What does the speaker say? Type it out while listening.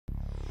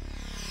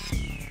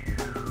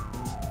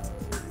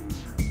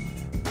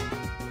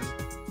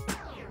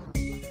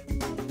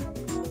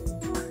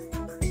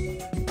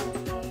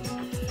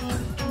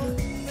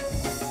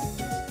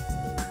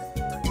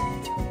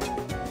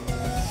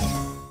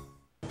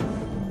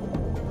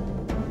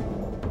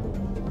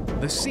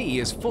The sea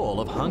is full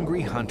of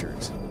hungry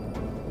hunters.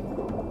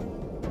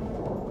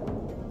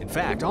 In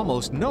fact,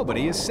 almost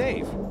nobody is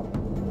safe.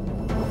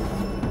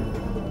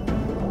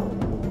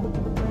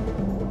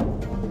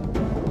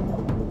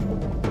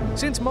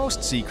 Since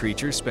most sea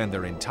creatures spend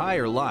their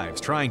entire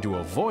lives trying to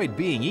avoid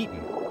being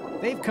eaten,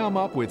 they've come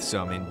up with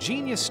some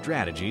ingenious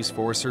strategies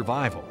for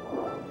survival.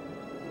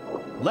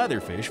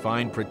 Leatherfish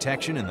find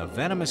protection in the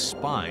venomous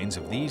spines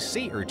of these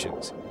sea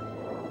urchins.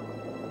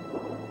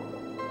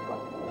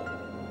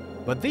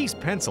 But these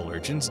pencil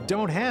urchins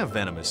don't have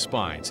venomous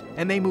spines,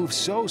 and they move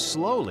so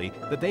slowly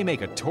that they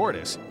make a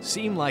tortoise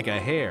seem like a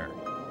hare.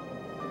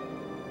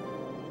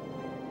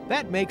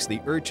 That makes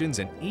the urchins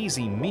an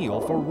easy meal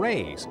for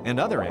rays and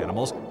other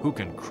animals who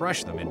can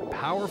crush them in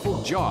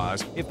powerful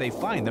jaws if they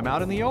find them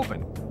out in the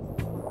open.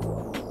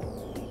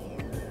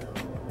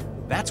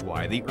 That's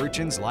why the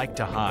urchins like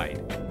to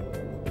hide.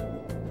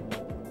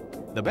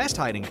 The best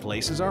hiding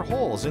places are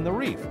holes in the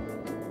reef.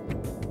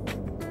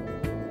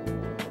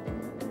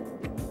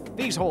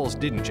 These holes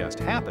didn't just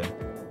happen,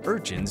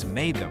 urchins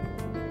made them.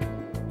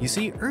 You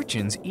see,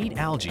 urchins eat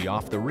algae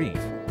off the reef.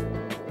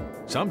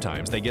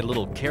 Sometimes they get a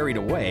little carried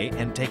away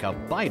and take a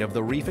bite of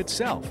the reef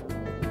itself.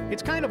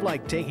 It's kind of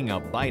like taking a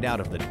bite out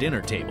of the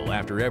dinner table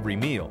after every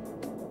meal.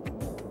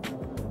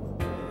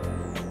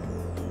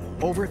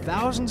 Over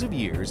thousands of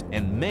years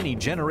and many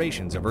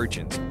generations of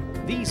urchins,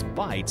 these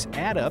bites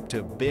add up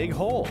to big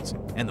holes,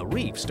 and the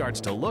reef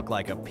starts to look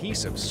like a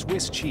piece of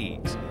Swiss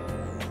cheese.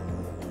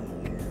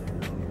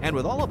 And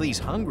with all of these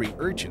hungry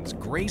urchins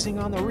grazing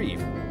on the reef,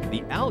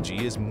 the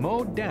algae is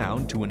mowed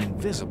down to an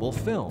invisible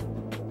film.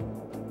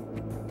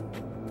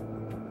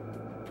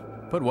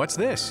 But what's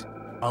this?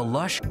 A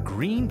lush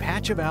green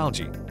patch of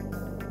algae.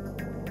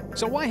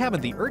 So why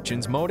haven't the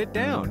urchins mowed it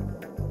down?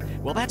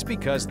 Well, that's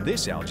because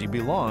this algae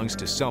belongs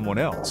to someone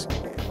else.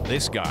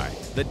 This guy,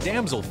 the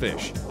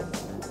damselfish.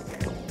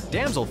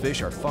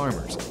 Damselfish are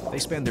farmers. They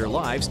spend their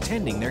lives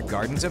tending their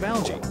gardens of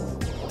algae.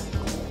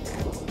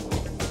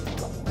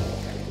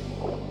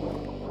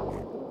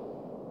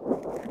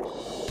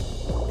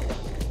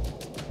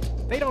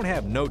 They don't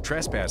have no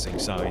trespassing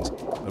signs,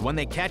 but when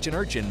they catch an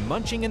urchin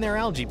munching in their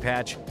algae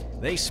patch,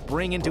 they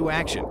spring into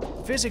action,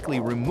 physically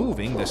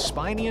removing the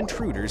spiny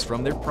intruders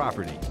from their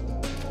property.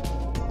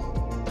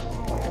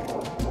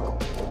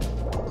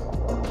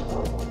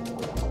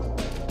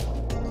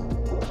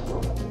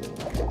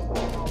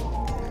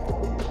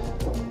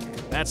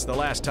 That's the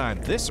last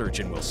time this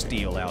urchin will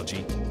steal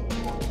algae.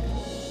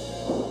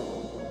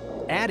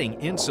 Adding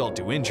insult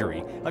to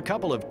injury, a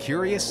couple of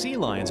curious sea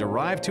lions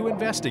arrive to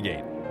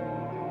investigate.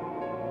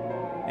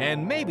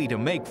 And maybe to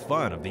make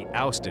fun of the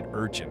ousted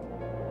urchin.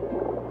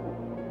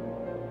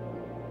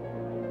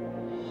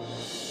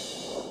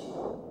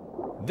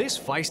 This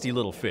feisty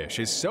little fish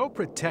is so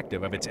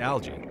protective of its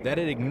algae that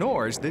it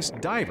ignores this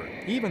diver,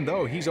 even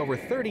though he's over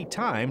 30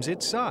 times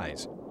its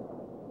size.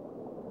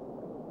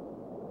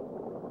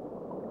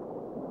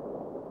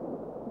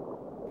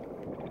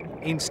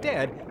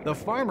 Instead, the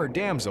farmer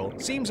damsel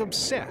seems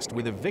obsessed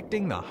with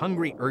evicting the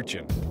hungry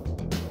urchin.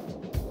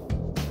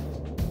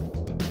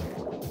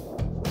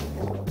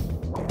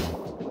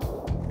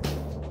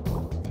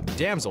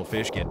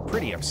 Damselfish get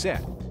pretty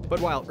upset, but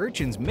while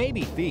urchins may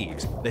be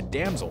thieves, the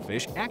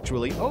damselfish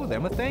actually owe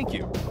them a thank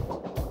you.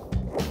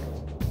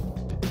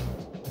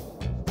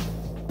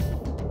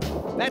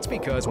 That's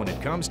because when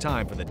it comes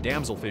time for the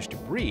damselfish to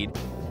breed,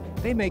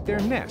 they make their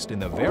nest in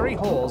the very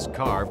holes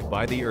carved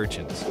by the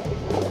urchins.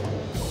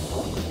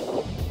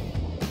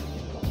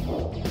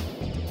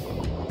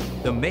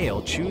 The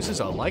male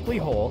chooses a likely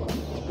hole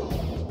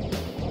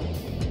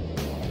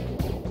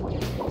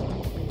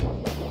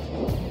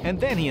and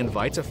then he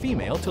invites a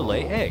female to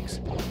lay eggs.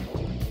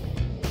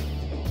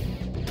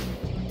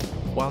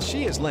 While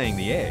she is laying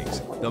the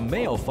eggs, the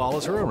male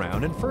follows her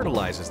around and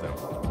fertilizes them.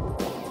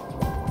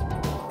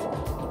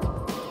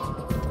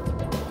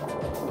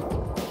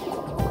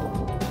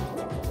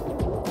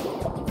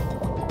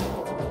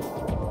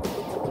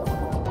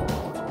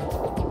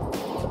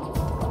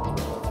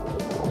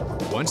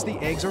 Once the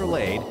eggs are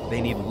laid, they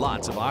need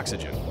lots of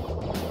oxygen.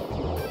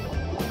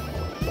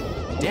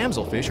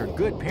 Damselfish are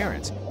good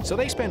parents, so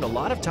they spend a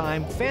lot of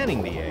time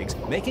fanning the eggs,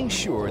 making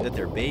sure that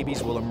their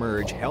babies will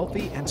emerge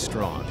healthy and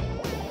strong.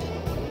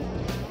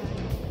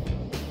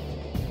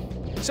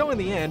 So in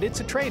the end, it's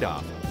a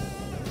trade-off.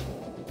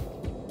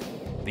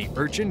 The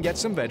urchin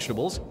gets some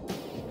vegetables,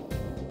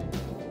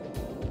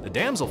 the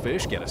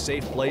damselfish get a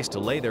safe place to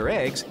lay their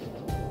eggs,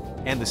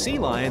 and the sea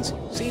lions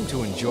seem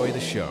to enjoy the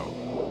show.